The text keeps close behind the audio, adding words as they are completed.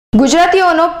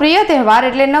ગુજરાતીઓનો પ્રિય તહેવાર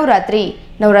એટલે નવરાત્રી।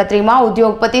 નવરાત્રીમાં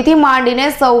ઉદ્યોગપતિથી માંડીને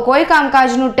સૌ કોઈ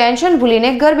કામકાજનું ટેન્શન ભૂલીને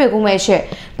ગરબે ઘૂમે છે।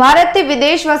 ભારતથી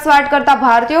વિદેશ વસવાટ કરતા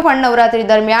ભારતીયો પણ નવરાત્રી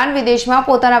દરમિયાન વિદેશમાં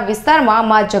પોતાના વિસ્તારમાં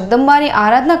માં જગદંબાની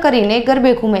આરાધના કરીને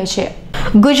ગરબે ઘૂમે છે।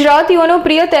 ગુજરાતીઓનો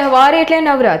પ્રિય તહેવાર એટલે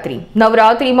નવરાત્રી।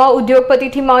 નવરાત્રીમાં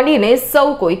ઉદ્યોગપતિથી માંડીને સૌ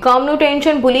કોઈ કામનું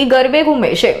ટેન્શન ભૂલી ગરબે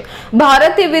ઘૂમે છે।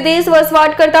 ભારતથી વિદેશ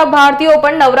વસવાટ કરતા ભારતીયો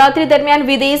પણ નવરાત્રી દરમિયાન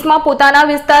વિદેશમાં પોતાના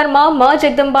વિસ્તારમાં માં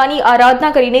જગદંબાની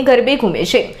આરાધના કરીને ગરબે ઘૂમે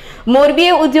છે। મોરબી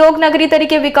એ ઉદ્યોગ નગરી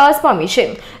તરીકે વિકાસ પામી છે।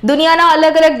 દુનિયાના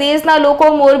અલગ અલગ દેશના લોકો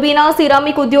મોરબીના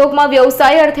સિરામિક ઉદ્યોગમાં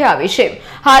વ્યવસાય અર્થે આવે છે।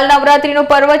 હાલ નવરાત્રીનું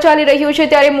પર્વ ચાલી રહ્યું છે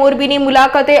ત્યારે મોરબીની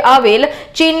મુલાકાતે આવેલ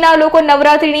ચીનના લોકો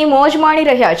નવરાત્રીની મોજ માણી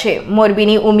રહ્યા છે।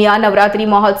 મોરબીની ઉમિયા નવરાત્રી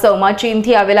મહોત્સવમાં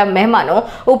ચીનથી આવેલા મહેમાનો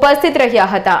ઉપસ્થિત રહ્યા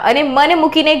હતા અને મન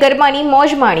મૂકીને ગરબાની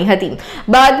મોજ માણી હતી।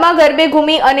 બાદમાં ગરબે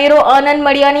ઘૂમી અનેરો આનંદ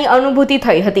મળ્યાની અનુભૂતિ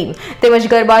થઈ હતી તેમજ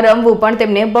ગરબા રમવું પણ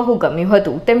તેમને બહુ ગમ્યું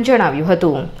હતું તેમ જણાવ્યું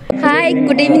હતું। Hi,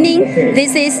 good evening.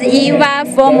 This is Eva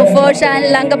from Foshan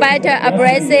Langbiter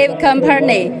Abrasive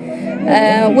Company.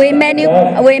 We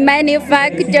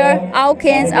manufacture all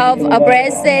kinds of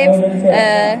abrasive,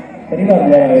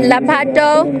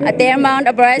 Lapato, diamond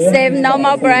abrasive,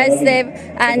 normal abrasive,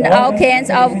 and all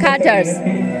kinds of cutters.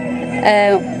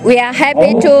 We are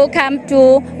happy to come to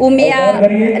Umia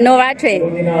Novatri.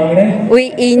 We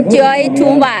enjoy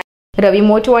too much. Ravi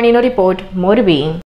મોટવાણીનો report, Morbi.